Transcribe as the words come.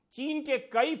चीन के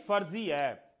कई फर्जी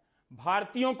ऐप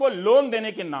भारतीयों को लोन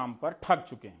देने के नाम पर ठग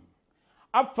चुके हैं।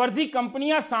 अब फर्जी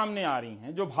कंपनियां सामने आ रही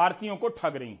हैं जो भारतीयों को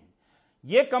ठग रही हैं।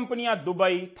 ये कंपनियां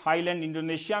दुबई, थाईलैंड,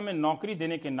 इंडोनेशिया में नौकरी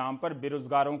देने के नाम पर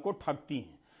बेरोजगारों को ठगती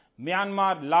हैं।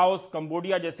 म्यांमार, लाओस,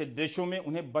 कंबोडिया जैसे देशों में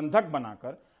उन्हें बंधक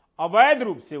बनाकर अवैध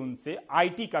रूप से उनसे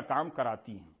आईटी का काम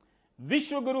कराती हैं।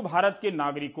 विश्वगुरु भारत के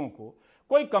नागरिकों को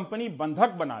कोई कंपनी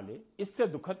बंधक बना ले, इससे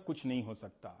दुखद कुछ नहीं हो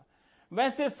सकता।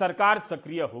 वैसे सरकार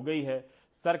सक्रिय हो गई है।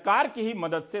 सरकार की ही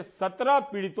मदद से 17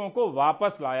 पीड़ितों को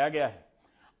वापस लाया गया है।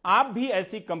 आप भी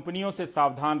ऐसी कंपनियों से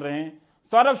सावधान रहें।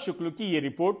 सौरभ शुक्ल की ये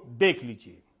रिपोर्ट देख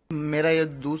लीजिए। मेरा ये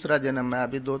दूसरा जन्म है।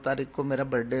 अभी 2 तारीख को मेरा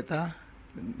बर्थडे था।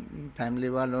 फैमिली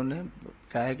वालों ने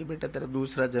कहा है कि बेटा तेरा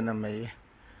दूसरा जन्म है ये।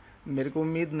 मेरे को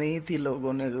उम्मीद नहीं थी,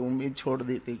 लोगों ने उम्मीद छोड़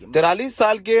दी थी। 43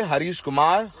 साल के हरीश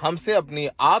कुमार हमसे अपनी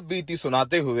आप बीती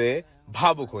सुनाते हुए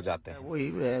भावुक हो जाते हैं। वही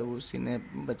है, उसी ने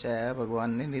बचाया,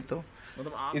 भगवान ने, नहीं तो।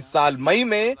 इस साल मई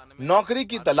में नौकरी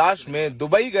की तलाश में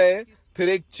दुबई गए, फिर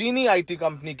एक चीनी आईटी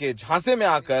कंपनी के झांसे में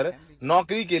आकर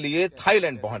नौकरी के लिए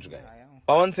थाईलैंड पहुंच गए।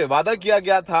 पवन से वादा किया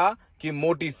गया था कि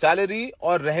मोटी सैलरी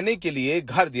और रहने के लिए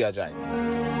घर दिया जाएगा।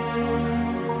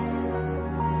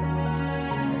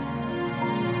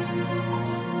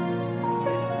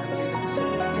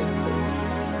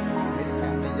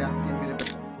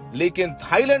 लेकिन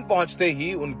थाईलैंड पहुंचते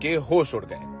ही उनके होश उड़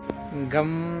गए। गम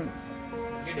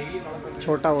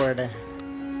छोटा वर्ड है।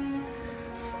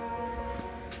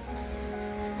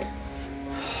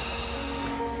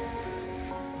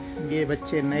 ये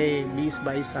बच्चे नए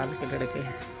 20-22 साल के लड़के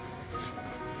हैं,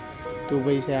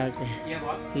 दुबई से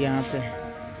आके यहाँ पे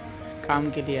काम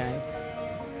के लिए आए।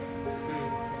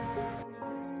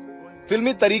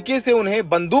 फिल्मी तरीके से उन्हें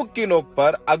बंदूक की नोक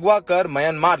पर अगवा कर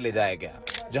म्यांमार ले जाया गया,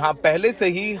 जहां पहले से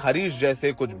ही हरीश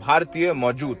जैसे कुछ भारतीय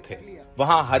मौजूद थे।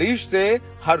 वहां हरीश से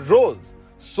हर रोज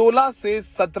 16 से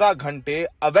 17 घंटे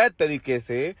अवैध तरीके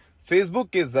से फेसबुक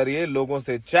के जरिए लोगों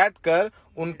से चैट कर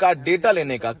उनका डेटा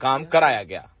लेने का काम कराया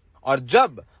गया। और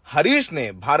जब हरीश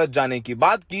ने भारत जाने की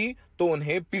बात की तो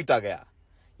उन्हें पीटा गया,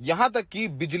 यहां तक कि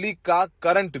बिजली का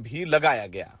करंट भी लगाया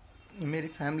गया। मेरी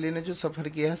फैमिली ने जो सफर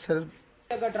किया सर,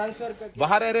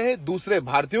 वहां रह रहे दूसरे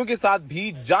भारतीयों के साथ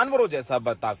भी जानवरों जैसा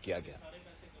बर्ताव किया गया।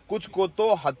 कुछ को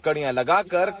तो हथकड़ियां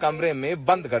लगाकर कमरे में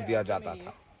बंद कर दिया जाता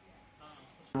था।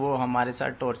 वो हमारे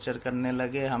साथ टॉर्चर करने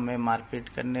लगे, हमें मारपीट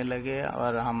करने लगे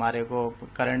और हमारे को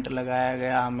करंट लगाया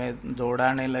गया। हमें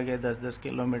दौड़ाने लगे, 10-10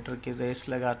 किलोमीटर की रेस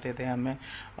लगाते थे हमें,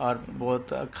 और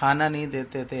बहुत खाना नहीं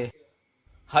देते थे।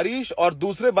 हरीश और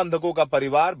दूसरे बंधकों का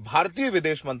परिवार भारतीय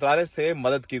विदेश मंत्रालय से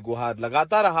मदद की गुहार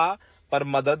लगाता रहा, पर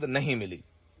मदद नहीं मिली।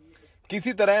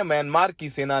 किसी तरह म्यांमार की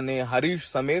सेना ने हरीश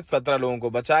समेत 17 लोगों को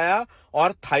बचाया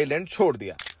और थाईलैंड छोड़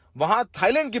दिया। वहां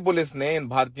थाईलैंड की पुलिस ने इन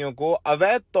भारतीयों को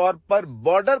अवैध तौर पर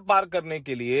बॉर्डर पार करने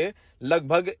के लिए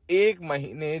लगभग 1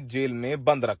 महीने जेल में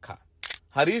बंद रखा।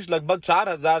 हरीश लगभग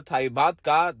 4000 थाई बात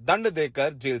का दंड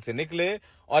देकर जेल से निकले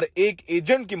और एक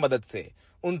एजेंट की मदद से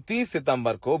 29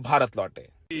 सितंबर को भारत लौटे।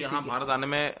 यहाँ भारत आने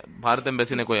में भारत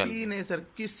एम्बेसी ने कोई नहीं सर,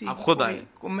 किसी आप खुद आए?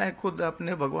 मैं खुद,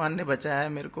 अपने भगवान ने बचाया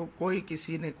मेरे को।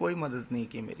 किसी ने कोई मदद नहीं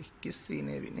की मेरी, किसी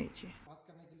ने भी नहीं की।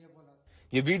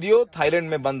 ये वीडियो थाईलैंड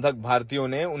में बंधक भारतीयों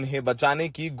ने उन्हें बचाने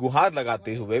की गुहार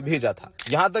लगाते हुए भेजा था।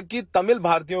 यहाँ तक कि तमिल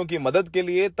भारतीयों की मदद के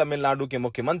लिए तमिलनाडु के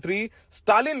मुख्यमंत्री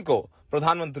स्टालिन को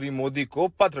प्रधानमंत्री मोदी को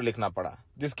पत्र लिखना पड़ा,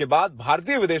 जिसके बाद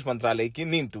भारतीय विदेश मंत्रालय की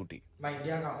नींद टूटी।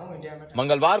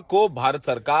 मंगलवार को भारत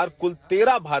सरकार कुल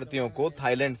 13 भारतीयों को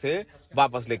थाईलैंड से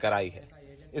वापस लेकर आई है।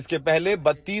 इसके पहले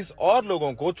 32 और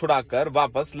लोगों को छुड़ाकर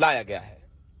वापस लाया गया है।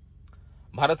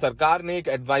 भारत सरकार ने एक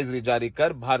एडवाइजरी जारी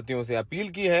कर भारतीयों से अपील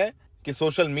की है कि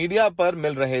सोशल मीडिया पर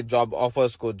मिल रहे जॉब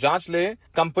ऑफर्स को जांच ले,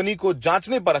 कंपनी को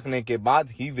जांचने परखने के बाद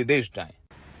ही विदेश जाएं।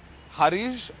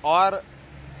 हरीश और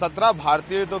 17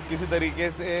 भारतीय तो किसी तरीके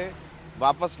से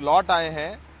वापस लौट आए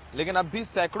हैं, लेकिन अब भी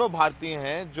सैकड़ों भारतीय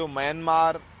हैं जो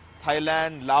म्यांमार,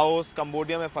 थाईलैंड, लाओस,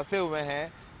 कंबोडिया में फंसे हुए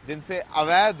हैं, जिनसे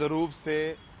अवैध रूप से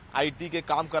आईटी के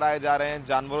काम कराए जा रहे हैं,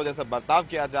 जानवरों जैसा बर्ताव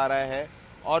किया जा रहा है।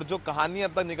 और जो कहानी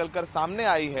अब तक निकलकर सामने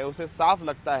आई है, उसे साफ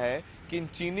लगता है कि इन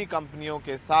चीनी कंपनियों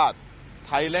के साथ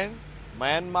थाईलैंड,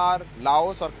 म्यांमार,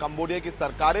 लाओस और कंबोडिया की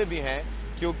सरकारें भी हैं,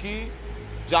 क्योंकि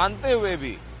जानते हुए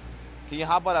भी कि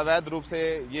यहाँ पर अवैध रूप से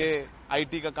ये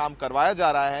आईटी का काम करवाया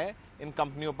जा रहा है, इन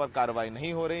कंपनियों पर कार्रवाई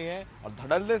नहीं हो रही है और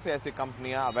धड़ल्ले से ऐसी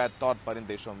कंपनियां अवैध तौर पर इन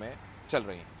देशों में चल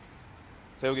रही हैं।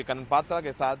 सहयोगी कनन पात्रा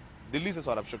के साथ दिल्ली से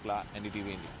सौरभ शुक्ला,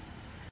 एनडीटीवी इंडिया।